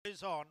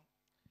is on.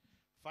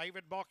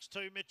 Favoured box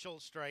 2, Mitchell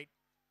Street.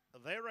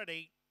 They're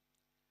ready.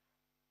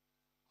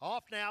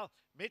 Off now.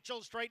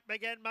 Mitchell Street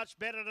began much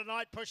better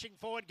tonight, pushing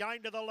forward,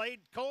 going to the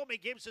lead. Call Me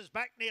Gibbs is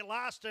back near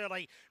last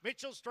early.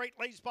 Mitchell Street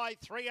leads by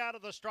 3 out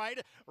of the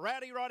straight.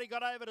 Rowdy Roddy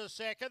got over to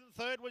second.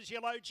 Third was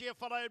Yellow Cheer,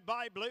 followed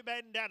by Blue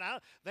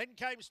Bandana. Then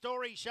came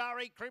Story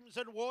Shari,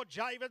 Crimson War,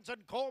 Javens,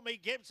 and Call Me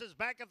Gibbs is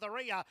back at the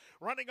rear.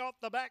 Running off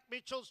the back,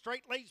 Mitchell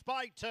Street leads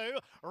by 2.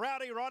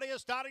 Rowdy Roddy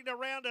is starting to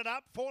round it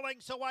up. 4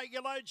 lengths away,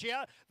 Yellow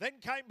Cheer. Then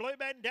came Blue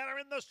Bandana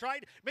in the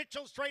straight.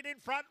 Mitchell Street in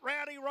front.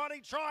 Rowdy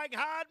Roddy trying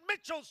hard.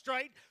 Mitchell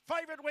Street,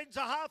 favourite, wins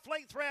a half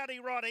length. Rowdy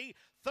Roddy.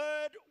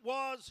 Third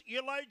was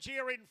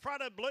Eulogia in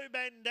front of Blue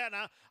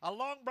Bandana. A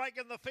long break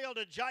in the field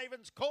of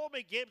Javens. Call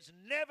Me Gibbs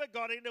never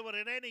got into it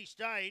in any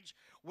stage.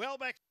 Well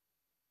back.